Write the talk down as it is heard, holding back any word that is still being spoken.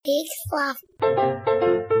Big fluff.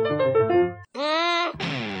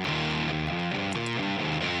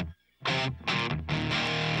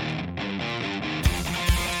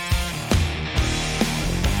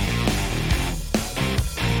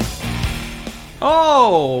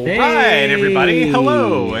 Oh, hey. Right, everybody.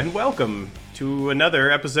 Hello, and welcome to another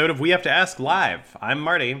episode of We Have to Ask Live. I'm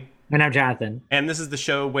Marty. And I'm Jonathan. And this is the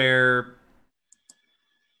show where...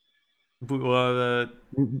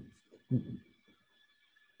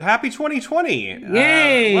 Happy 2020!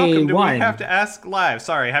 Yay! Welcome to one. We Have to Ask Live.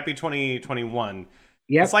 Sorry, happy 2021.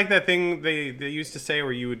 Yep. It's like that thing they used to say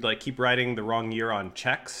where you would like keep writing the wrong year on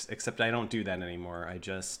checks, except I don't do that anymore. I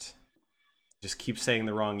just keep saying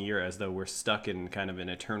the wrong year as though we're stuck in kind of an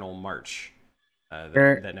eternal march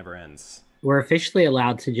that never ends. We're officially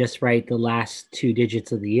allowed to just write the last 2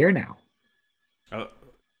 digits of the year now. Oh,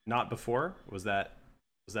 not before? Was that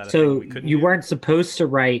a so thing we couldn't you do? weren't supposed to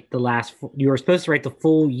write you were supposed to write the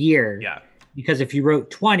full year. Yeah. Because if you wrote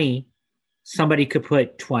 20, somebody could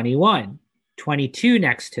put 21, 22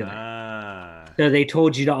 next to it. So they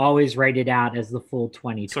told you to always write it out as the full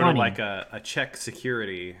 2020. Sort of like a check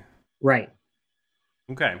security. Right.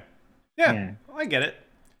 Okay. Yeah. I get it.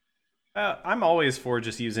 I'm always for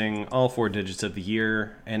just using all 4 digits of the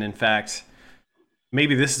year. And in fact,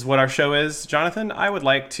 maybe this is what our show is. Jonathan, I would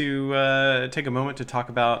like to take a moment to talk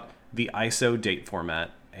about the ISO date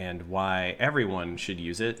format and why everyone should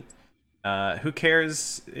use it. Who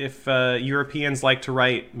cares if Europeans like to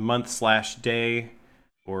write month/day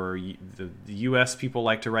or the US people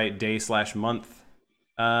like to write day/month?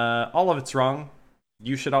 All of it's wrong.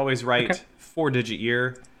 You should always write 4-digit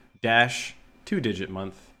year dash 2-digit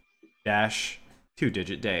month dash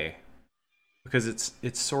 2-digit day, because it's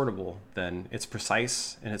sortable. Then it's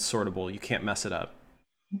precise and it's sortable. You can't mess it up.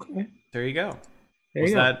 Okay. There you go.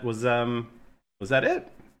 Was that it?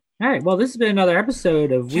 All right. Well, this has been another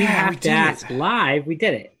episode of We Have to Ask it. Live. We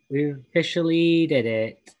did it. We officially did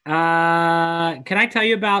it. Can I tell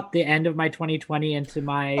you about the end of my 2020 into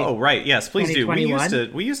my... Oh, right. Yes, please do.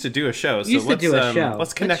 We used to do a show. So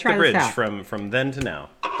let's connect the bridge from then to now.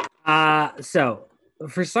 So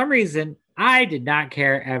for some reason, I did not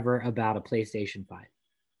care ever about a PlayStation 5.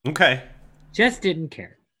 Okay. Just didn't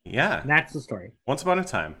care. Yeah. And that's the story. Once upon a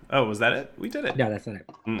time. Oh, was that it? We did it. No, that's not it.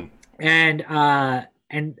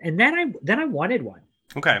 And then I wanted one.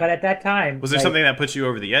 Okay. But at that time, was there something that put you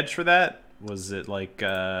over the edge for that? Was it like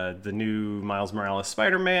the new Miles Morales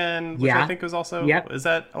Spider-Man, which I think was also... Yep. Is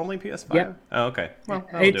that only PS5? Yep. Oh, okay. Well,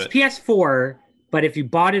 it's PS4, but if you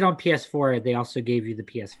bought it on PS4, they also gave you the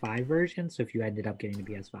PS5 version, so if you ended up getting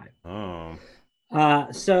the PS5.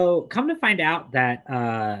 Oh. So come to find out that,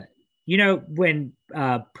 when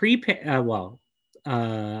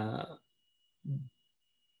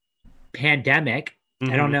pandemic...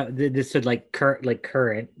 I don't know. This would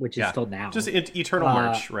current, which is still now. Just eternal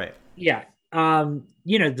march, right? Yeah.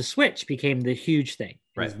 The Switch became the huge thing.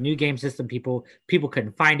 It was a new game system. People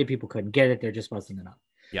couldn't find it. People couldn't get it. There just wasn't enough.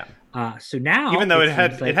 Yeah. So now, even though it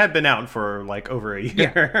had been out for like over a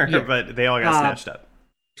year, but they all got snatched up.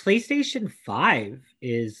 PlayStation 5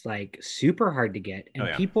 is like super hard to get, and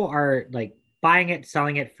people are like buying it,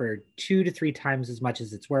 selling it for 2 to 3 times as much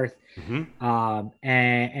as it's worth.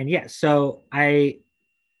 So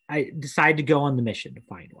I decided to go on the mission to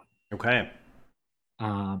find one. Okay.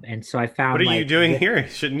 And so I found. What are you doing here?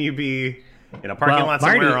 Shouldn't you be in a parking lot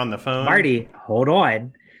somewhere on the phone? Marty, hold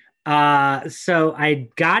on. So I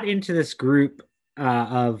got into this group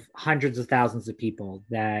of hundreds of thousands of people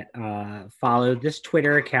that follow this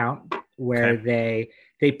Twitter account where they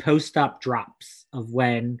post up drops of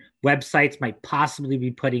when websites might possibly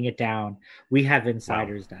be putting it down. We have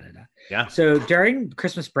insiders, Yeah. So during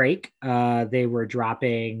Christmas break, they were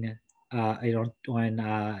dropping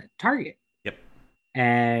on Target. Yep.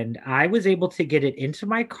 And I was able to get it into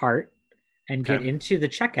my cart and get into the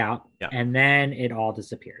checkout, and then it all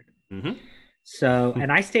disappeared. So,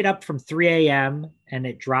 and I stayed up from 3 a.m. and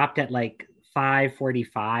it dropped at like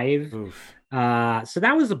 5:45. So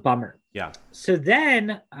that was a bummer. Yeah. So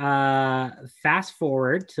then fast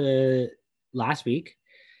forward to last week,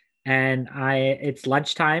 and it's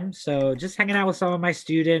lunchtime. So just hanging out with some of my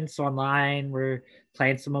students online. We're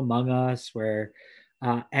playing some Among Us.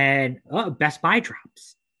 And Best Buy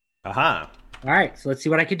drops. Aha. All right. So let's see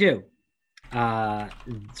what I could do.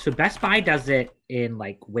 So Best Buy does it in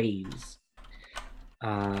like waves.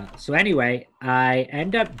 So anyway, I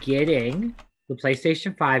end up getting the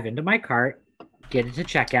PlayStation 5 into my cart, get it to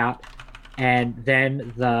checkout, and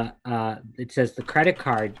then it says the credit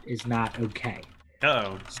card is not okay.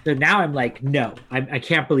 Uh-oh. So now I'm like, no, I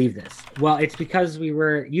can't believe this. Well, it's because we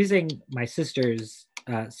were using my sister's,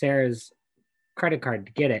 Sarah's credit card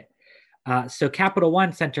to get it. So Capital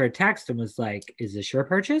One sent her a text and was like, "Is this your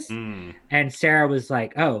purchase?" And Sarah was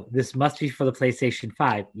like, "Oh, this must be for the PlayStation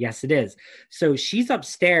 5. Yes, it is." So she's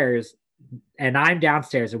upstairs and I'm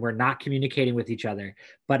downstairs and we're not communicating with each other.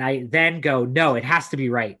 But I then go, "No, it has to be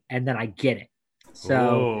right." And then I get it.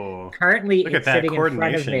 So currently it's sitting in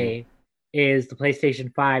front of me is the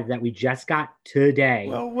PlayStation 5 that we just got today.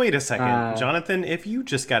 Well, wait a second. Jonathan, if you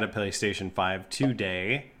just got a PlayStation 5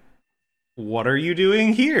 today, what are you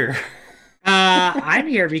doing here? I'm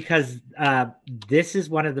here because this is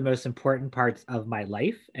one of the most important parts of my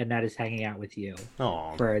life, and that is hanging out with you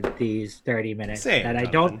for these 30 minutes. That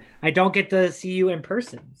I don't get to see you in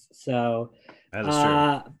person. So that is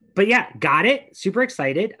true. But yeah, got it. Super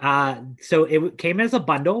excited. So it came as a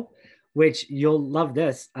bundle, which you'll love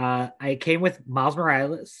this. I came with Miles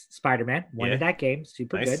Morales, Spider-Man. Wanted that game.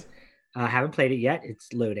 Super good. Haven't played it yet.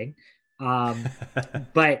 It's loading.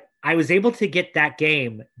 But I was able to get that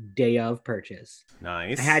game day of purchase.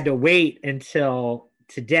 Nice. I had to wait until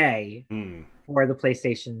today for the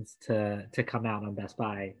PlayStations to come out on Best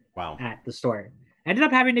Buy at the store. Ended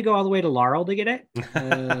up having to go all the way to Laurel to get it,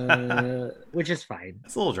 which is fine.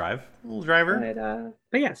 It's a little driver.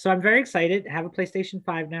 But yeah, so I'm very excited. I have a PlayStation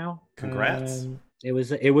 5 now. Congrats. It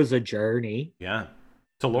was a journey. Yeah.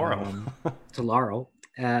 To Laurel. To Laurel.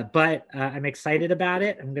 But I'm excited about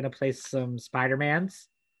it. I'm going to play some Spider-Mans,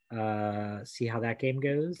 see how that game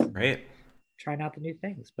goes. Great. Trying out the new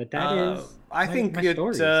things. But that is I think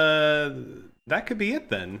that could be it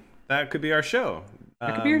then. That could be our show.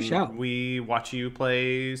 That could be our show. We watch you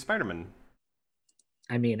play Spider-Man.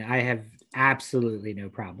 I mean, I have absolutely no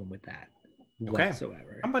problem with that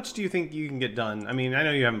whatsoever. How much do you think you can get done? I mean, I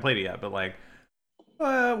know you haven't played it yet, but like,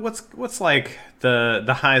 what's like the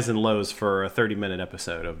highs and lows for a 30-minute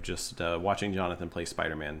episode of just watching Jonathan play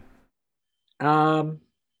Spider-Man? I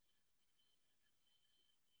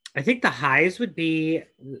think the highs would be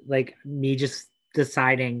like me just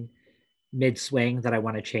deciding mid-swing that I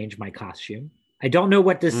want to change my costume. I don't know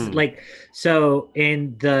what this is like. So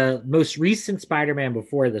in the most recent Spider-Man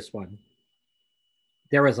before this one,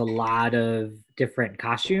 there was a lot of different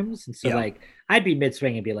costumes. And so like I'd be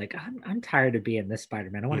mid-swing and be like, I'm tired of being this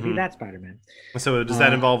Spider-Man. I want to be that Spider-Man. So does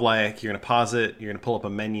that involve like you're going to pause it, you're going to pull up a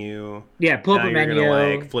menu? Yeah, pull up a menu. You're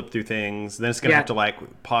going to like flip through things. Then it's going to have to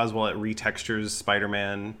like pause while it retextures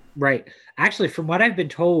Spider-Man. Right. Actually, from what I've been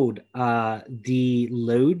told, the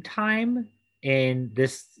load time in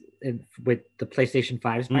this with the PlayStation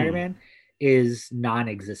 5 Spider-Man is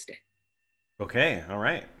non-existent. Okay, all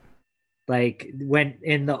right. Like when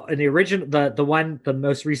in the original the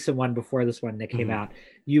most recent one before this one that came out,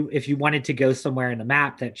 if you wanted to go somewhere in the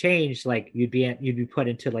map that changed, like you'd be put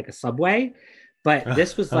into like a subway, but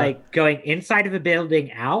this was like going inside of a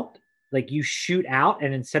building out, like you shoot out,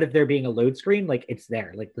 and instead of there being a load screen, like it's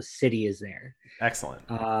there, like the city is there. Excellent.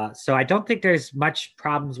 So I don't think there's much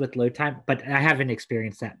problems with load time, but I haven't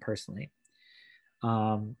experienced that personally.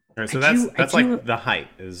 All right, so that's like the height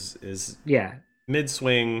is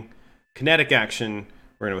mid-swing, kinetic action.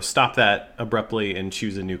 We're going to stop that abruptly and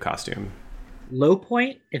choose a new costume. Low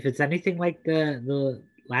point, if it's anything like the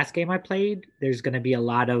last game I played, there's going to be a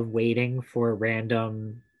lot of waiting for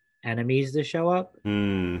random enemies to show up.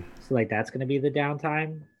 So like that's going to be the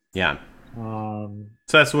downtime. Yeah.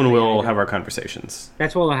 So that's when we'll have our conversations.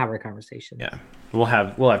 That's when we'll have our conversations. Yeah. We'll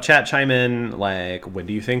have chat chime in, like, when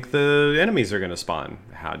do you think the enemies are going to spawn?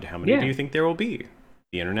 How many do you think there will be?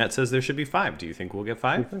 The internet says there should be 5. Do you think we'll get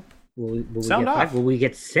 5? Will we get 5? Will we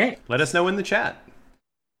get 6? Let us know in the chat.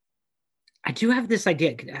 I do have this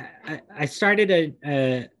idea. I started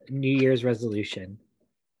a New Year's resolution,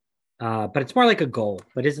 but it's more like a goal.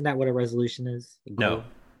 But isn't that what a resolution is?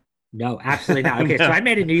 No, absolutely not. Okay, so I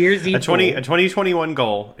made a New Year's Eve goal. A 2021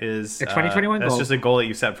 goal is... A 2021 goal. That's just a goal that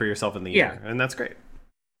you set for yourself in the year, and that's great.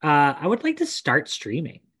 I would like to start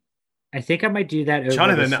streaming. I think I might do that over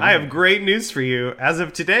Jonathan, I have great news for you. As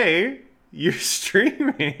of today, you're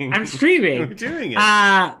streaming. I'm streaming. You're doing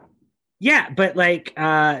it. Yeah, but like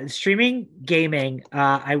streaming gaming,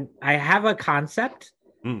 I have a concept.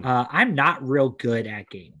 I'm not real good at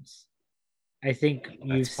games. I think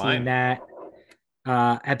you've seen that.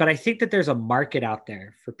 But I think that there's a market out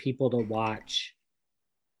there for people to watch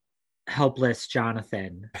helpless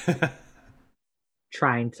Jonathan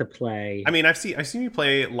trying to play. I mean, I've seen you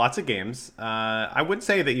play lots of games. I wouldn't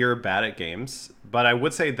say that you're bad at games, but I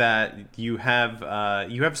would say that you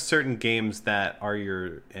have certain games that are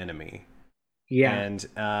your enemy. Yeah. And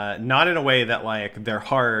not in a way that like they're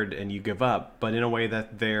hard and you give up, but in a way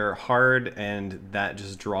that they're hard and that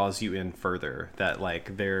just draws you in further. That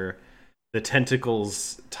like the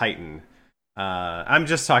tentacles tighten. I'm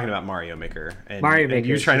just talking about Mario Maker, Mario and Maker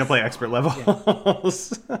you is trying to just play expert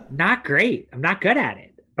levels. not great. I'm not good at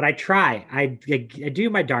it, but I try. I do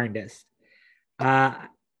my darndest. Uh,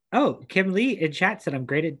 oh, Kim Lee in chat said I'm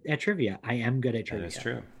great at trivia. I am good at That trivia. is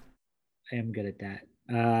true. I am good at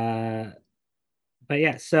that. But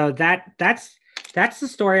yeah, so that's the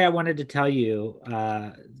story I wanted to tell you.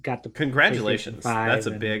 Got the Congratulations. That's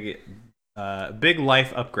a and, big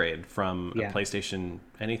life upgrade from a Yeah. PlayStation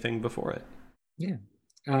anything before it.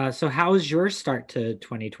 yeah. So how was your start to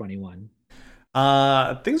 2021?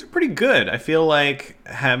 Things are pretty good. I feel like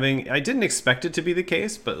I didn't expect it to be the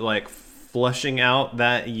case, but like flushing out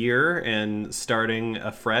that year and starting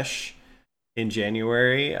afresh in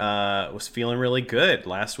January was feeling really good.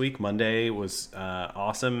 Last week, Monday was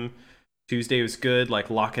awesome. Tuesday was good, like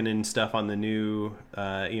locking in stuff on the new,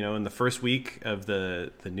 in the first week of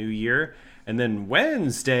the new year. And then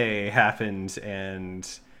Wednesday happened, and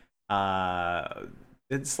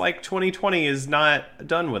it's like 2020 is not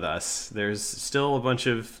done with us. There's still a bunch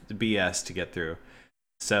of BS to get through.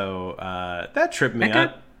 So that tripped me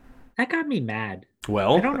up. That got me mad.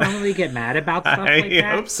 Well, I don't normally get mad about stuff like that.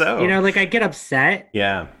 I hope so. Like I get upset.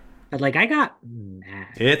 Yeah. But like I got mad.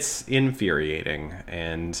 It's infuriating,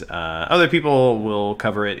 and other people will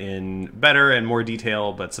cover it in better and more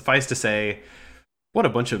detail, but suffice to say, what a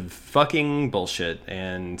bunch of fucking bullshit.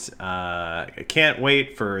 And I can't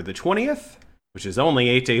wait for the 20th, which is only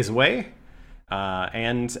 8 days away.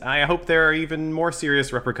 And I hope there are even more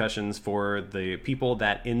serious repercussions for the people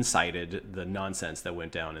that incited the nonsense that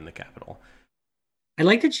went down in the Capitol. I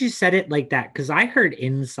like that you said it like that, because I heard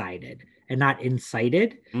incited and not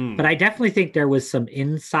incited, but I definitely think there was some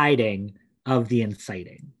inciting of the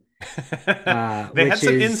inciting. They had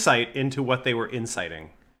some insight into what they were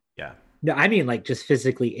inciting. Yeah. No, I mean like just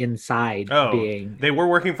physically inside being. They were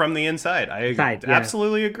working from the inside. I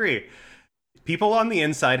absolutely agree. People on the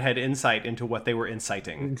inside had insight into what they were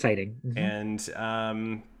inciting. Inciting. Mm-hmm.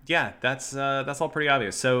 And that's all pretty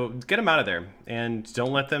obvious. So get them out of there and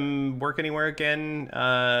don't let them work anywhere again.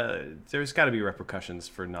 There's got to be repercussions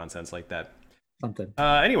for nonsense like that. Something.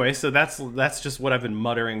 Anyway, so that's just what I've been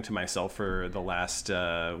muttering to myself for the last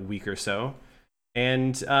week or so.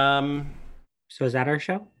 And so is that our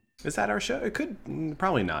show? Is that our show? It could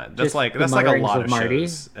probably not. That's like a lot of Marty.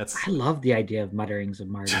 shows. I love the idea of mutterings of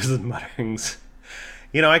Marty. Just mutterings.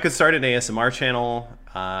 I could start an ASMR channel.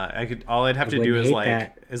 All I'd have to do is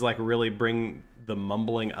really bring the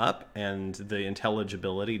mumbling up and the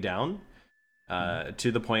intelligibility down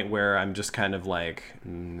to the point where I'm just kind of like,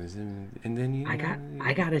 and then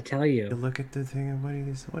I gotta tell you, look at the thing.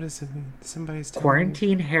 What is it? Somebody's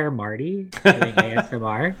quarantine hair Marty doing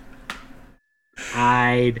ASMR.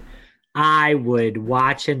 I would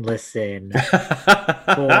watch and listen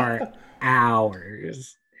for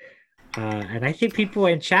hours. And I think people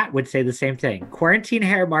in chat would say the same thing. Quarantine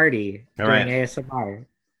hair Marty doing ASMR.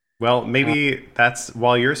 Well, maybe that's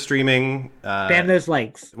while you're streaming. Spam those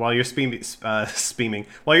likes. While you're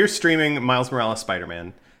while you're streaming Miles Morales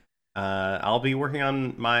Spider-Man, I'll be working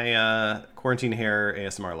on my quarantine hair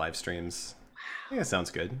ASMR live streams. I think that sounds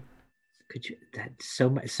good. Could you? That's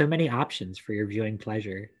so many options for your viewing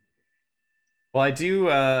pleasure. Well, I do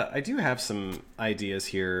have some ideas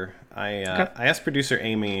here. I asked producer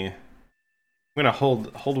Amy. I'm gonna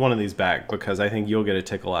hold one of these back because I think you'll get a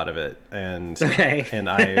tickle out of it, and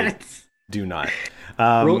I do not.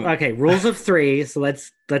 Rules of three. So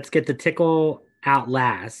let's get the tickle out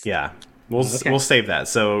last. Yeah, we'll save that.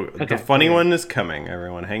 So the funny one is coming.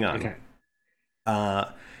 Everyone, hang on. Okay.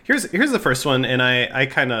 Here's the first one, and I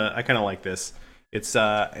kind of like this. It's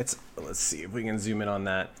let's see if we can zoom in on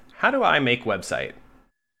that. How do I make website?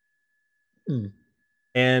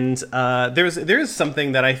 And there's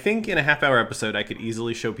something that I think in a half-hour episode I could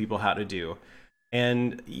easily show people how to do.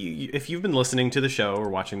 And if you've been listening to the show or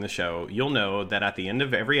watching the show, you'll know that at the end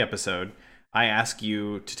of every episode, I ask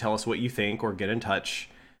you to tell us what you think or get in touch.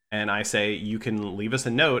 And I say you can leave us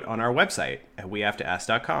a note on our website at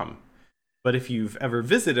wehavetoask.com. But if you've ever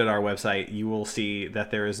visited our website, you will see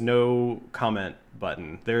that there is no comment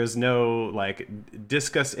button. There is no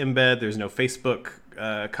Disqus embed. There's no Facebook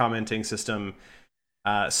commenting system.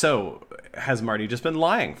 So has Marty just been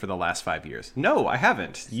lying for the last 5 years? No, I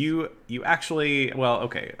haven't. You actually,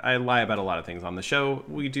 I lie about a lot of things on the show.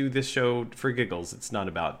 We do this show for giggles. It's not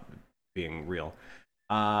about being real.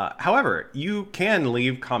 However, you can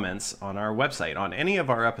leave comments on our website on any of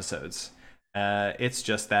our episodes. It's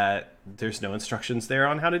just that there's no instructions there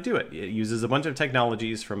on how to do it. It uses a bunch of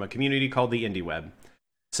technologies from a community called the Indie Web.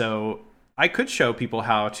 So I could show people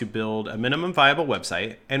how to build a minimum viable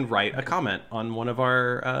website and write a comment on one of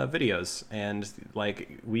our videos, and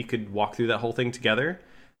like we could walk through that whole thing together.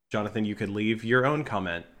 Jonathan, you could leave your own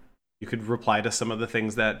comment. You could reply to some of the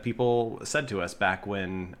things that people said to us back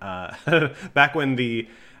when back when the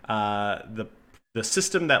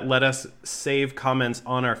system that let us save comments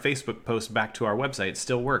on our Facebook post back to our website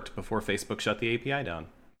still worked before Facebook shut the API down.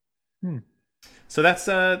 So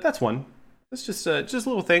that's one. It's just a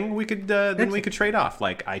little thing we could then we could trade off.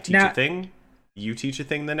 Like I teach a thing, you teach a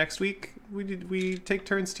thing the next week. We take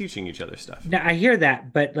turns teaching each other stuff. Now I hear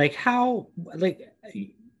that, but like how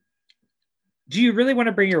do you really want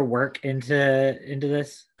to bring your work into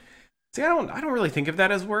this? See, I don't really think of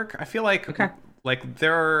that as work. I feel like like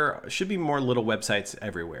there should be more little websites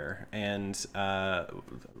everywhere, and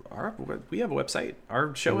we have a website.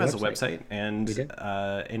 Our show has a website, and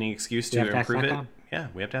any excuse to improve it. Yeah,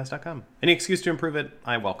 we have to ask.com. Any excuse to improve it,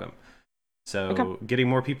 I welcome. So getting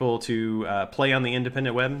more people to play on the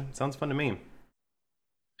independent web sounds fun to me. All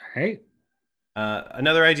right.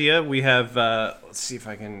 Another idea we have, let's see if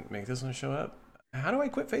I can make this one show up. How do I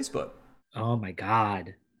quit Facebook? Oh my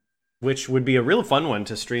God. Which would be a real fun one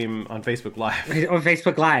to stream on Facebook Live. On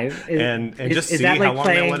Facebook Live. And just see how long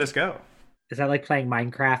they'll let us go. Is that like playing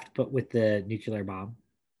Minecraft, but with the nuclear bomb?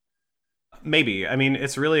 Maybe. I mean,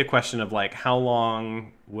 it's really a question of like how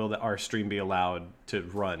long will our stream be allowed to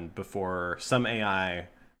run before some AI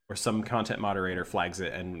or some content moderator flags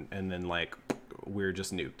it and then like we're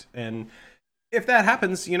just nuked. And if that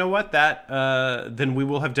happens, you know what? That then we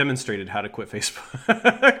will have demonstrated how to quit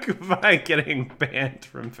Facebook by getting banned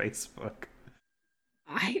from Facebook.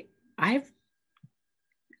 I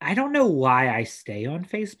don't know why I stay on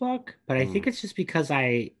Facebook, but I think it's just because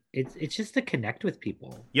it's just to connect with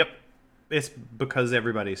people. Yep. It's because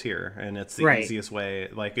everybody's here, and it's the easiest way.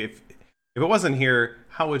 Like if it wasn't here,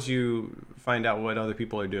 how would you find out what other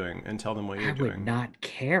people are doing and tell them what you're doing? I would not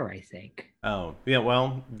care, I think. Oh, yeah,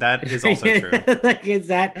 well, that is also true. Like is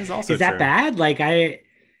that bad? Like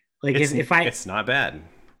it's not bad.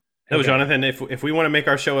 No, Jonathan, if we want to make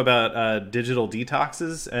our show about digital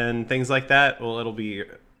detoxes and things like that, well, it'll be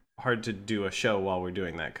hard to do a show while we're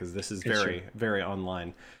doing that because this is very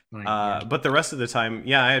online. But the rest of the time,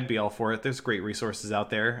 yeah, I'd be all for it. There's great resources out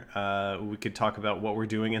there. We could talk about what we're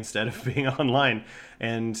doing instead of being online.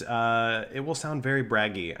 And it will sound very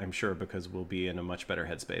braggy, I'm sure, because we'll be in a much better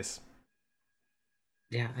headspace.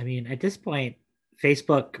 Yeah, I mean, at this point,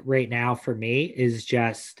 Facebook right now for me is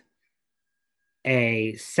just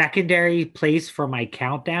a secondary place for my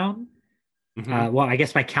countdown. Well, I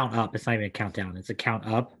guess my count up. It's not even a countdown. It's a count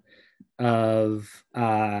up of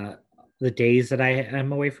the days that I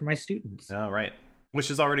am away from my students. Oh, right.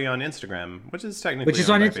 Which is already on Instagram, which is technically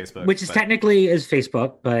on Facebook. Which is technically is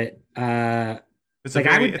Facebook, but it's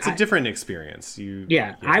it's a different experience.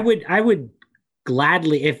 I would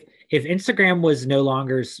gladly if Instagram was no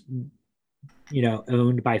longer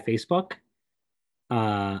owned by Facebook,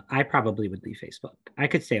 I probably would leave Facebook. I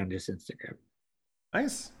could stay on just Instagram.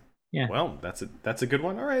 Nice. Yeah. Well, that's a good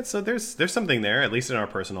one. All right. So there's something there, at least in our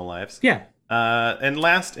personal lives. Yeah. And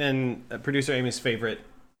last, and producer Amy's favorite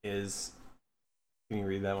is. Can you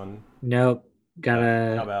read that one? Nope.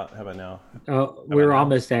 Gotta. How about now? Oh, we're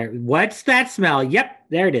almost there. What's that smell? Yep,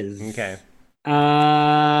 there it is. Okay.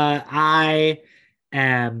 I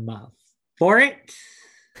am for it.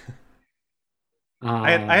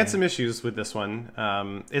 I had some issues with this one.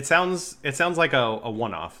 It sounds like a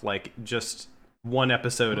one-off, like just one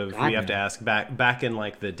episode We Have to Ask back in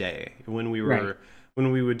like the day when we were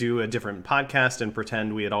when we would do a different podcast and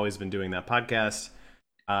pretend we had always been doing that podcast.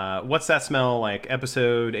 What's that smell? Like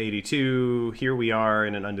episode 82. Here we are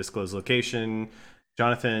in an undisclosed location.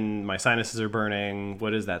 Jonathan, my sinuses are burning.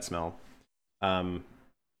 What is that smell?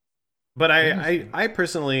 But I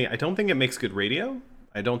personally, I don't think it makes good radio.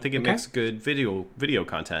 I don't think it makes good video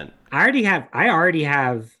content. I already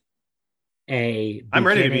have a I'm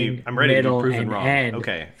ready to be proven wrong.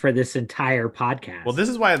 Okay. For this entire podcast. Well, this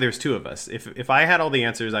is why there's two of us. If I had all the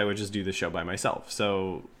answers, I would just do the show by myself.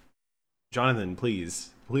 So, Jonathan, please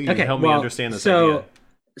help me understand this idea.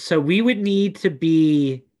 So we would need to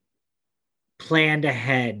be planned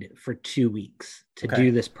ahead for 2 weeks to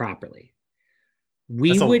do this properly.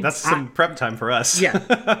 That's some prep time for us.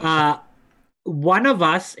 Yeah. One of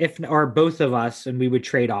us, or both of us, and we would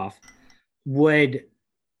trade off, would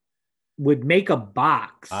make a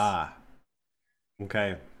box.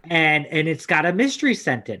 Okay. And it's got a mystery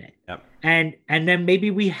scent in it. Yep. And then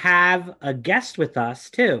maybe we have a guest with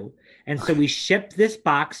us too. And so we ship this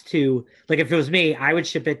box to, like, if it was me, I would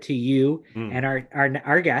ship it to you and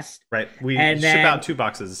our guest. Right. We ship out 2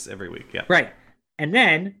 boxes every week. Yeah. Right. And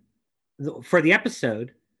then for the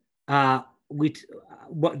episode, we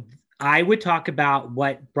what I would talk about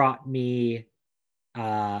what brought me,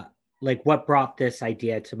 like what brought this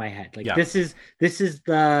idea to my head. Like this is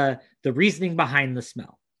the reasoning behind the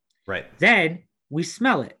smell. Right. Then we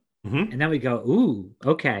smell it, and then we go, ooh,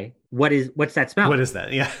 okay, what's that smell? What is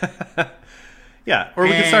that? Yeah. Yeah, or we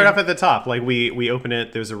can start off at the top. Like we open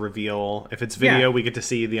it, there's a reveal. If it's video, we get to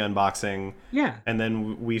see the unboxing. Yeah. And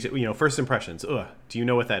then we first impressions. Ugh, do you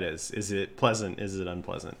know what that is? Is it pleasant? Is it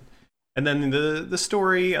unpleasant? And then the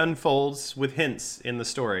story unfolds with hints in the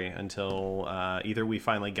story until either we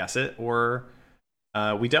finally guess it or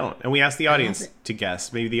we don't. And we ask the audience to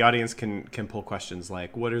guess. Maybe the audience can pull questions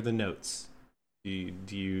like, what are the notes? Do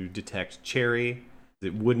you detect cherry? Is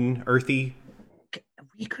it wooden, earthy?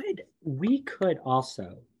 We could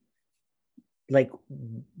also, like,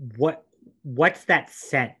 what's that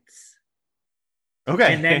sense?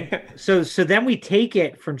 Okay. And then so then we take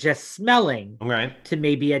it from just smelling, right, to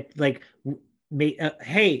maybe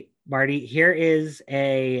hey Marty, here is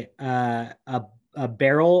a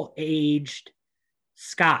barrel aged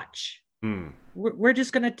Scotch. We're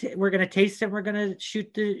just gonna we're gonna taste it. And we're gonna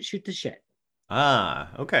shoot the shit.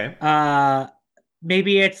 Okay.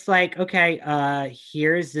 Maybe it's like, okay,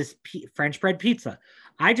 here's this French bread pizza.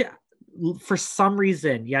 For some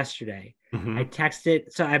reason yesterday, I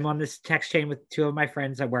texted, so I'm on this text chain with two of my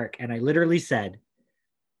friends at work, and I literally said,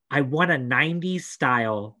 I want a 90s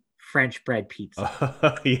style French bread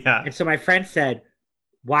pizza. Yeah. And so my friend said,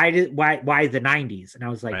 why the 90s? And I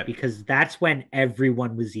was like, because that's when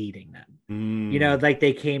everyone was eating them. You know, like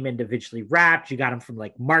they came individually wrapped. You got them from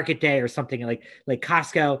like Market Day or something like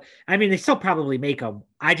Costco. I mean, they still probably make them.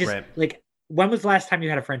 I just like, when was the last time you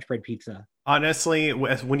had a French bread pizza? Honestly,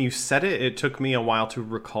 when you said it, it took me a while to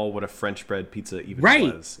recall what a French bread pizza even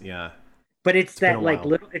was. Yeah. But it's that like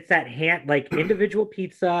little, it's that hand, like individual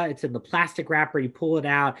pizza. It's in the plastic wrapper. You pull it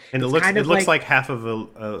out, and it looks like half of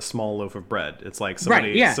a small loaf of bread. It's like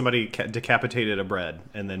somebody decapitated a bread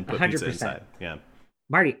and then put 100%. Pizza inside. Yeah,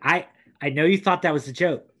 Marty, I know you thought that was a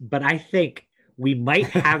joke, but I think we might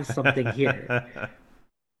have something here.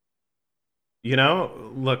 You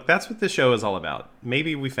know, look, that's what this show is all about.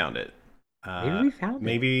 Maybe we found it.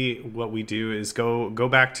 Maybe what we do is go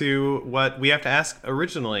back to what We Have to Ask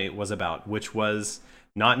originally was about, which was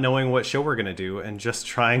not knowing what show we're gonna do and just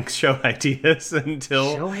trying show ideas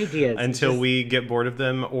until we get bored of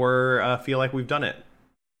them or feel like we've done it.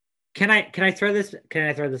 Can I throw this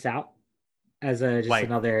out as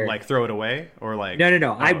another, like throw it away or like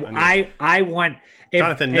no. I want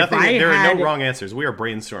Jonathan. There are no wrong answers. We are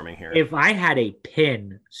brainstorming here. If I had a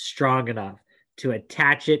pin strong enough to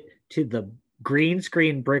attach it to the green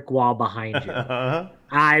screen brick wall behind you,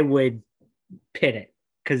 I would pin it.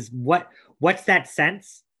 Because what's that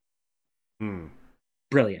sense?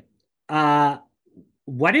 Brilliant.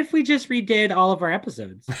 What if we just redid all of our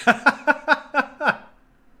episodes?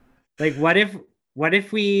 Like what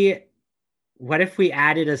if we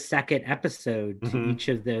added a second episode to each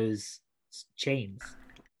of those chains?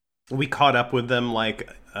 We caught up with them like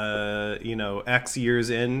X years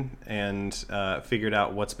in and figured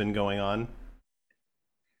out what's been going on.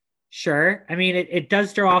 Sure. I mean, it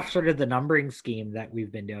does throw off sort of the numbering scheme that we've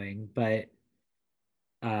been doing, but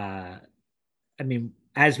I mean,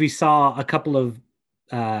 as we saw a couple of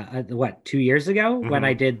 2 years ago when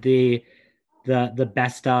I did the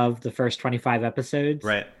best of the first 25 episodes,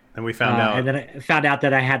 right? And we found out, and then I found out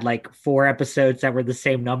that I had like 4 episodes that were the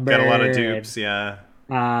same number. Got a lot of dupes, yeah.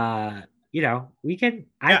 We can.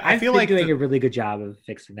 I feel like doing a really good job of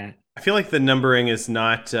fixing that. I feel like the numbering is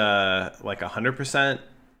not like 100%.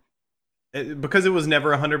 Because it was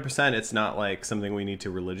never 100%, it's not like something we need to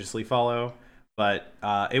religiously follow, but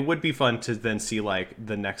it would be fun to then see like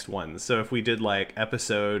the next one. So if we did like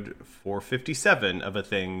episode 457 of a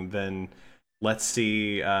thing, then let's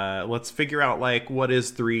see, let's figure out like what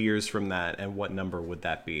is 3 years from that and what number would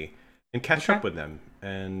that be, and catch up with them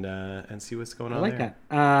and see what's going on. I like that.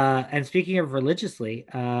 And speaking of religiously,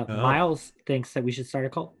 Miles thinks that we should start a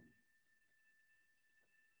cult.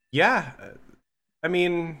 Yeah. I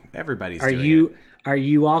mean, everybody's doing it. Are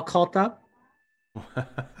you all cult up?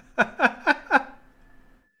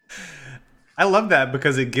 I love that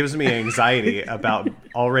because it gives me anxiety about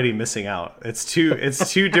already missing out. It's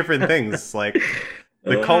two different things. Like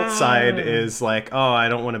the cult side is like, oh, I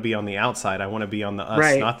don't want to be on the outside. I want to be on the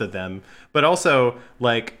us, not the them. But also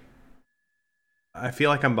like, I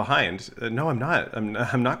feel like I'm behind. No, I'm not.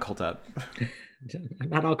 I'm not cult up. I'm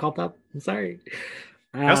not all cult up. I'm sorry.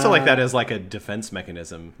 I also like that as like a defense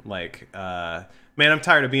mechanism. Like, man, I'm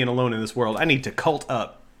tired of being alone in this world. I need to cult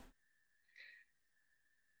up.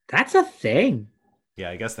 That's a thing. Yeah,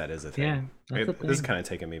 I guess that is a thing. Yeah, that's a thing. This is kind of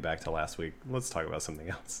taking me back to last week. Let's talk about something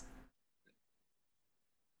else.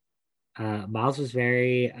 Miles was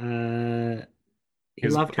very he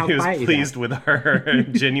loved how he was quiet pleased with our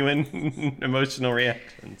genuine emotional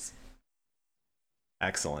reactions.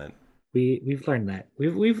 Excellent. We've learned that.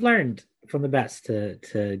 We've learned from the best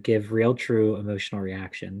to give real, true emotional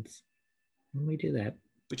reactions. When we do that,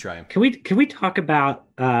 we try. Can we talk about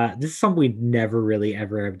this is something we never really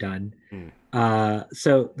ever have done.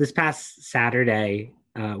 So this past Saturday,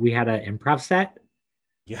 we had an improv set.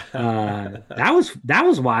 Yeah. That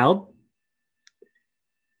was wild.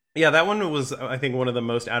 Yeah, that one was, I think, one of the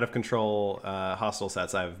most out of control hostel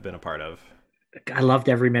sets I've been a part of. I loved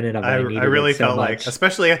every minute of it. I really felt like,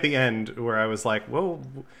 especially at the end, where I was like, well,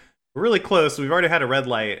 we're really close. We've already had a red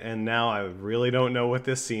light, and now I really don't know what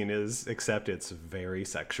this scene is, except it's very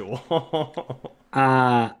sexual.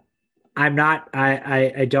 I'm not,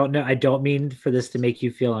 I don't know. I don't mean for this to make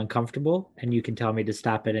you feel uncomfortable, and you can tell me to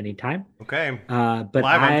stop at any time. Okay. But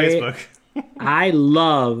live on Facebook. I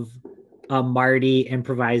love Marty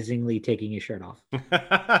improvisingly taking his shirt off.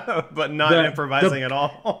 But not improvising at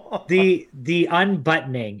all. the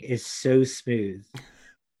unbuttoning is so smooth.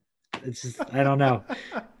 It's just, I don't know.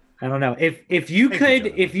 If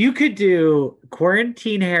you could do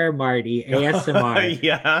quarantine hair Marty ASMR,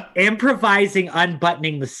 yeah, improvising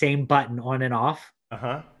unbuttoning the same button on and off,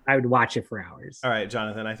 I would watch it for hours. All right,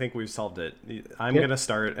 Jonathan, I think we've solved it. I'm gonna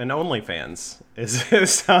start an OnlyFans. It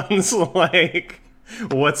sounds like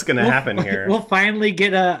what's gonna happen here. We'll finally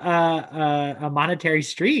get a monetary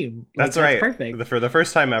stream. That's right. Perfect. For the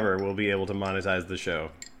first time ever, we'll be able to monetize the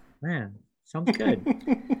show. Man, sounds good.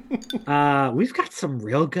 We've got some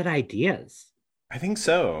real good ideas. I think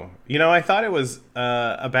so. You know, I thought it was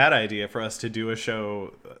a bad idea for us to do a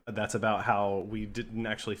show that's about how we didn't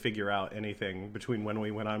actually figure out anything between when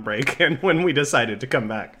we went on break and when we decided to come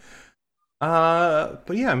back.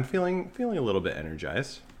 But yeah, I'm feeling a little bit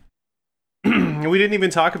energized. We didn't even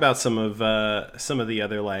talk about some of the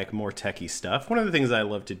other like more techie stuff. One of the things I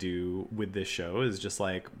love to do with this show is just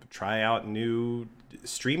like try out new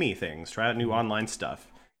streamy things, try out new online stuff.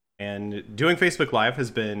 And doing Facebook Live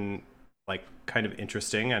has been like kind of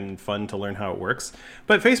interesting and fun to learn how it works.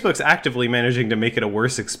 But Facebook's actively managing to make it a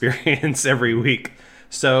worse experience every week.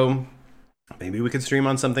 So maybe we could stream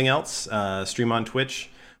on something else, stream on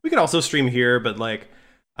Twitch. We could also stream here, but like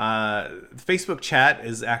Facebook chat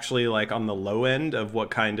is actually like on the low end of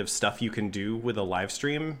what kind of stuff you can do with a live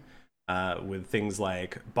stream, with things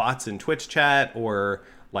like bots in Twitch chat or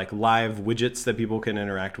like live widgets that people can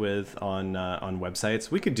interact with on websites.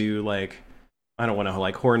 We could do like, I don't want to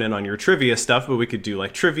like horn in on your trivia stuff, but we could do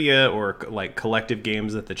like trivia or like collective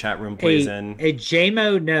games that the chat room plays in. A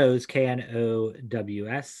JMO knows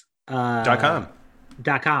KNOWS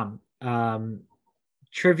 .com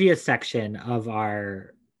trivia section of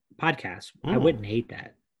our podcast. I wouldn't hate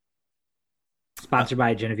that. Sponsored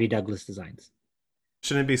by Genevieve Douglas Designs.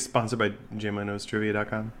 Shouldn't it be sponsored by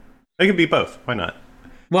JMOKnowstrivia.com? It could be both. Why not?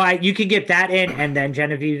 Well, you could get that in and then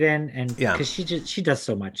Genevieve in, and because she does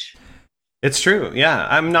so much. It's true. Yeah,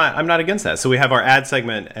 I'm not against that. So we have our ad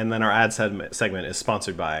segment, and then our ad segment is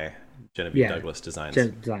sponsored by Genevieve Douglas Designs.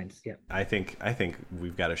 Designs. Yeah. I think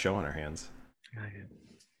we've got a show on our hands. I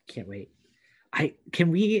can't wait.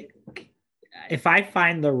 If I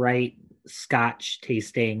find the right Scotch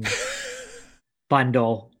tasting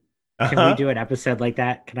bundle, can we do an episode like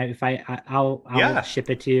that? Can I? I'll ship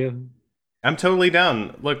it to you. I'm totally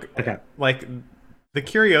down. Look, like the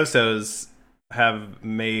Curiosos have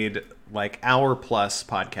made like hour-plus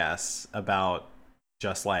podcasts about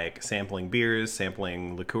just like sampling beers,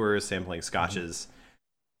 sampling liqueurs, sampling scotches.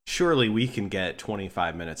 Surely we can get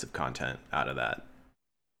 25 minutes of content out of that.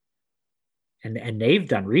 And they've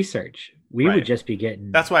done research. We would just be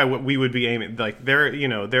getting... That's why we would be aiming... Like,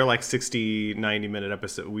 they're like 60, 90-minute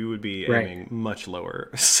episode. We would be aiming much lower.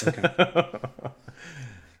 So.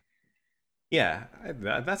 Yeah,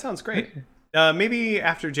 that sounds great. Maybe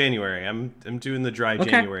after January. I'm doing the dry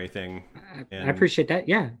January thing. I appreciate that.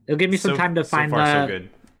 Yeah. It'll give me some time to find the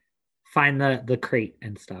crate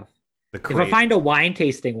and stuff. If I find a wine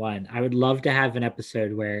tasting one, I would love to have an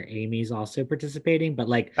episode where Amy's also participating, but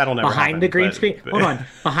like behind the green screen. Hold on,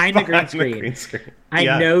 behind the green screen.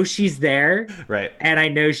 I know she's there, right? And I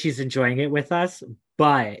know she's enjoying it with us,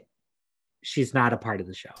 but she's not a part of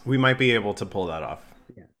the show. We might be able to pull that off.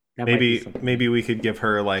 Yeah, maybe we could give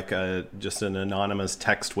her like just an anonymous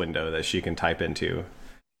text window that she can type into.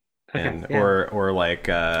 Or like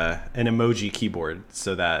an emoji keyboard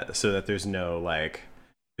so that there's no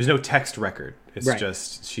text record. It's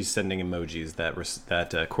just she's sending emojis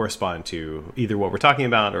that correspond to either what we're talking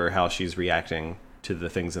about or how she's reacting to the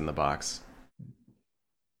things in the box.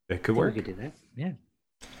 It could work. We could do that. Yeah.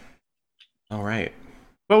 All right.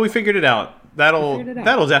 Well, we figured it out.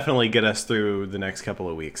 That'll definitely get us through the next couple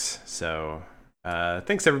of weeks. So,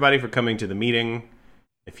 thanks everybody for coming to the meeting.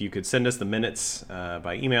 If you could send us the minutes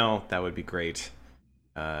by email, that would be great.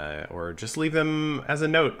 Or just leave them as a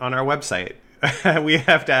note on our website,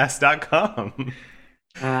 wehavetoask.com.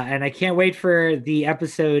 And I can't wait for the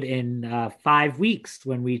episode in 5 weeks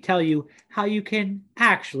when we tell you how you can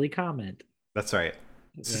actually comment. That's right.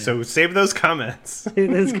 So save those comments.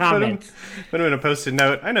 Save those comments. Put them in a post-it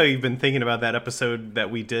note. I know you've been thinking about that episode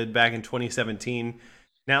that we did back in 2017.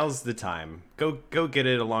 Now's the time. Go get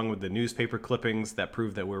it along with the newspaper clippings that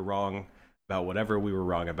prove that we're wrong about whatever we were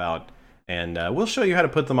wrong about. And we'll show you how to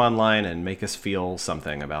put them online and make us feel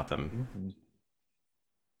something about them. Mm-hmm.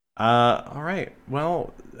 All right.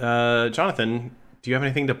 Well, Jonathan, do you have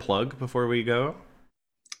anything to plug before we go?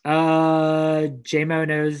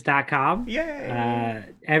 jmoknows.com. Yay!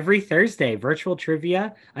 Every Thursday, virtual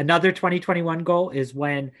trivia. Another 2021 goal is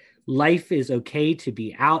when life is okay to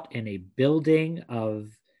be out in a building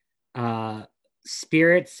of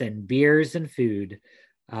spirits and beers and food.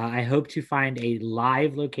 I hope to find a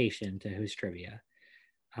live location to host trivia.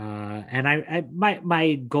 And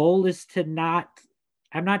my goal is I'm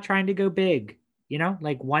not trying to go big,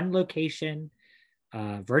 like one location.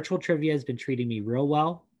 Virtual trivia has been treating me real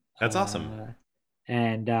well. That's awesome.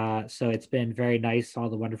 And so it's been very nice. All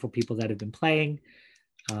the wonderful people that have been playing.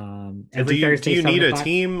 Do you need a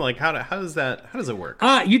team? Like how does it work?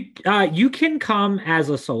 You can come as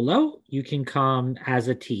a solo. You can come as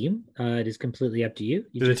a team. It is completely up to you.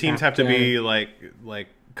 Do the teams have to be like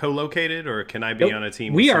co-located, or can I be on a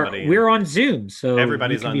team with somebody? We're on Zoom, so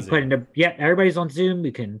everybody's on Zoom. Everybody's on Zoom.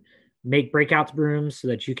 We can make breakout rooms so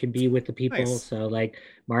that you can be with the people. Nice. So like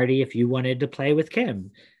Marty, if you wanted to play with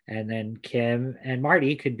Kim, and then Kim and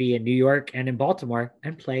Marty could be in New York and in Baltimore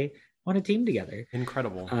and play on a team together.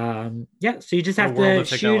 Incredible. So you just have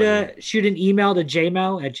to shoot an email to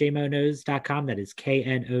jmo@jmoknows.com. That is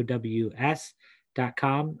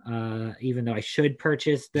knows.com. Even though I should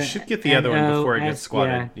purchase you should get the other one before it gets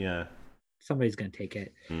squatted. Yeah. Somebody's gonna take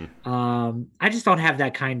it. I just don't have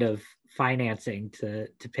that kind of financing to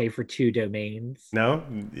pay for 2 domains. No.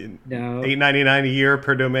 $8.99 a year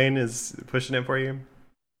per domain is pushing it for you.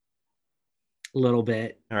 A little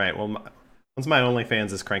bit. All right. Well, once my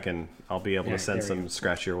OnlyFans is cranking, I'll be able to send some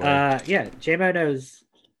scratch your way. JMO Knows.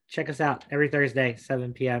 Check us out every Thursday,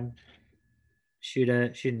 7 p.m. Shoot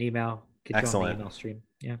an email. Get you on the email stream.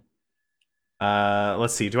 Yeah.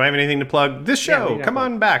 Let's see. Do I have anything to plug? This show, come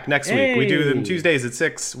on back next week. We do them Tuesdays at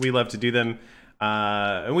 6. We love to do them.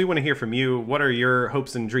 And we want to hear from you. What are your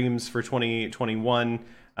hopes and dreams for 2021?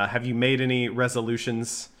 Have you made any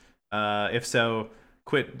resolutions? If so,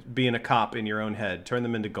 quit being a cop in your own head. Turn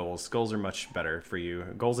them into goals. Goals are much better for you.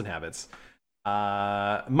 Goals and habits.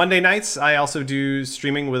 Monday nights, I also do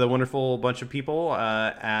streaming with a wonderful bunch of people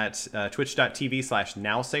at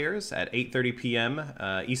twitch.tv/nowsayers at 8:30 p.m.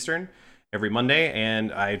 Eastern every Monday,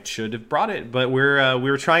 and I should have brought it, but we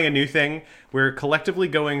were trying a new thing. We're collectively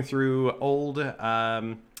going through old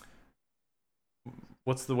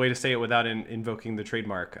what's the way to say it without invoking the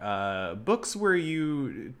trademark? Books where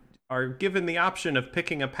you are given the option of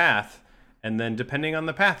picking a path, and then depending on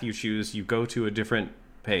the path you choose, you go to a different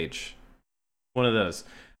page. One of those.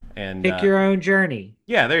 And pick your own journey.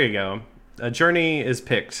 Yeah, there you go. A journey is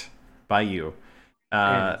picked by you.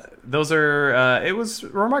 Those are it was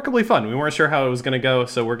remarkably fun. We weren't sure how it was going to go,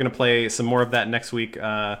 so we're going to play some more of that next week.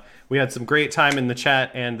 We had some great time in the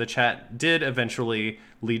chat, and the chat did eventually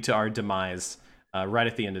lead to our demise right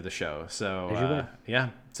at the end of the show. So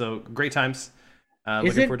so great times.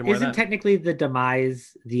 Looking forward to more of that. Isn't technically the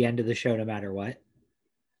demise the end of the show no matter what?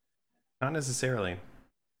 Not necessarily.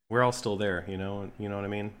 We're all still there, you know what I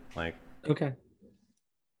mean? Like, okay.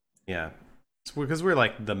 Yeah. It's because we're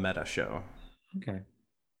like the meta show. Okay.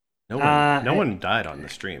 No one died on the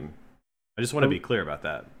stream. I just want to be clear about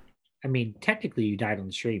that. I mean, technically you died on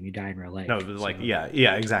the stream, you died in real life. No, but like, yeah,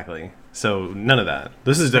 exactly. So none of that.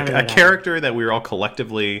 This is a character that we were all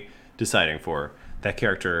collectively deciding for. That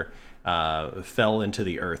character fell into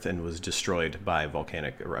the earth and was destroyed by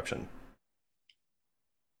volcanic eruption.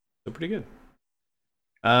 So pretty good.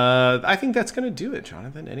 I think that's going to do it,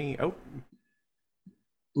 Jonathan.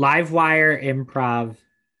 Livewire Improv.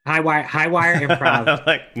 Highwire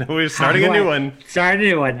Improv. We're starting a new one.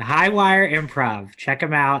 Highwire Improv. Check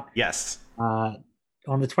them out. Yes. On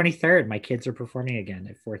the 23rd, my kids are performing again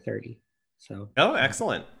at 4:30. So. Oh,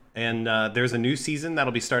 excellent. And there's a new season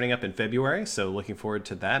that'll be starting up in February, so looking forward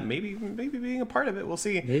to that. Maybe being a part of it. We'll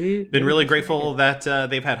see. Been really grateful that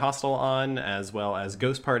they've had Hostel on, as well as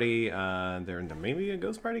Ghost Party. There may be a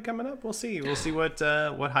Ghost Party coming up. We'll see. We'll see what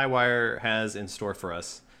Highwire has in store for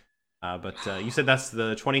us. But you said that's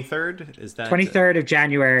the 23rd? Is that 23rd of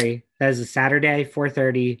January? That is a Saturday,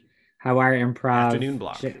 4:30, Highwire Improv.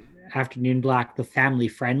 Afternoon block. The family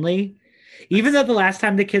friendly. Even though the last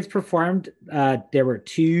time the kids performed, there were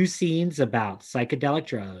 2 scenes about psychedelic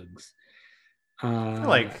drugs. I feel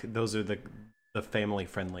like those are the family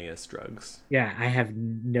friendliest drugs. Yeah, I have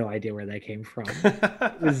no idea where that came from.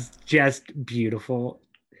 It was just beautiful.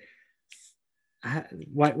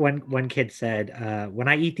 One kid said, when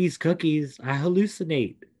I eat these cookies, I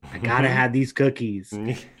hallucinate. I gotta have these cookies.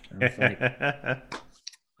 I was like,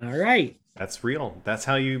 all right. That's real. That's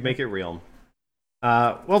how you make it real.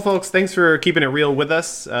 Well, folks, thanks for keeping it real with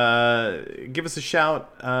us. Give us a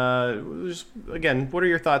shout. Just, again, what are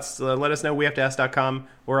your thoughts? Let us know, wehavetoask.com.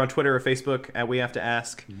 We're on Twitter or Facebook at We Have to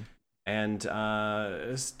Ask. And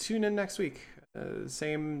tune in next week.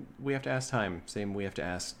 Same We Have to Ask time. Same We Have to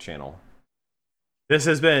Ask channel. This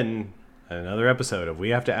has been another episode of We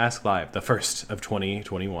Have to Ask Live, the first of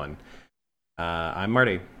 2021. I'm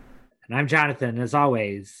Marty. And I'm Jonathan. As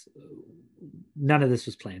always, none of this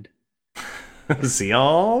was planned. See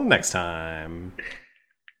y'all next time.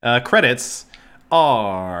 Credits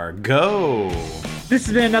are go. This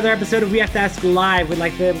has been another episode of We Have to Ask Live. We'd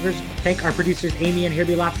like to first thank our producers, Amy and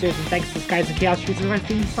Herbie Lobsters, and thanks to Skies and Chaos Streets for our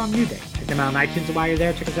theme song New Day. Check them out on iTunes, and while you're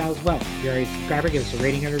there, check us out as well. If you're a subscriber, give us a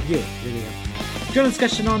rating and review. It really helps. Join the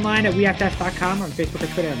discussion online at wehavetoask.com or on Facebook or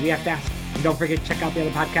Twitter at We Have to Ask. And don't forget to check out the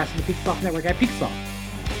other podcasts on the Peak Sloth Network at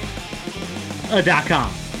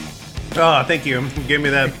peaksloth.com. Oh, thank you. You gave me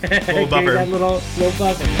that little buffer. That little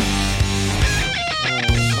buffer.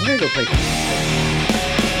 I'm gonna go play.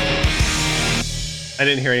 I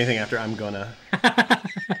didn't hear anything after I'm gonna.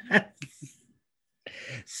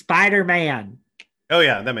 Spider-Man. Oh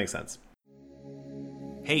yeah, that makes sense.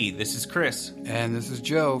 Hey, this is Chris. And this is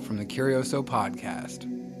Joe from the Curioso Podcast.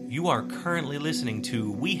 You are currently listening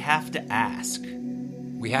to We Have to Ask.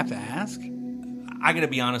 We have to ask? I gotta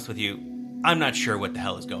be honest with you, I'm not sure what the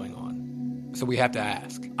hell is going on. So we have to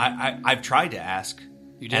ask. I've tried to ask,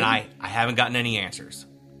 and I haven't gotten any answers.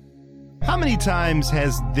 How many times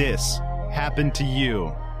has this happened to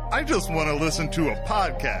you? I just want to listen to a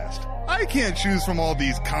podcast. I can't choose from all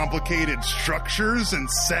these complicated structures and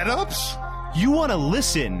setups. You want to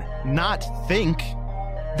listen, not think.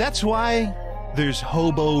 That's why there's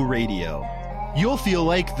Hobo Radio. You'll feel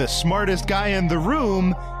like the smartest guy in the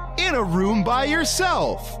room in a room by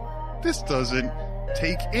yourself. This doesn't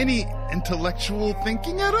take any intellectual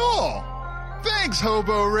thinking at all. Thanks,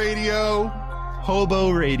 Hobo Radio.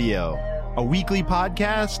 Hobo Radio, a weekly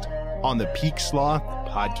podcast on the Peak Sloth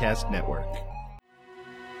Podcast Network.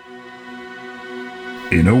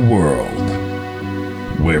 In a world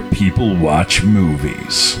where people watch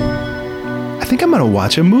movies, I think I'm going to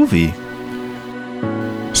watch a movie.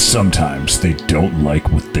 Sometimes they don't like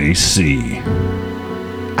what they see.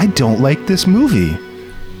 I don't like this movie.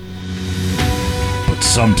 But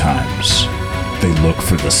sometimes they look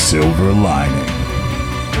for the silver lining.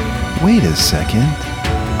 Wait a second.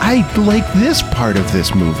 I like this part of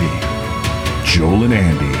this movie. Joel and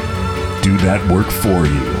Andy do that work for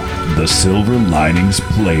you. The Silver Linings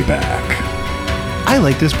Playback. I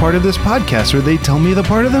like this part of this podcast where they tell me the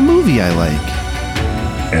part of the movie I like.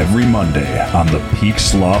 Every Monday on the Peak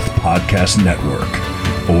Sloth Podcast Network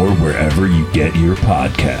or wherever you get your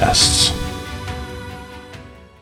podcasts.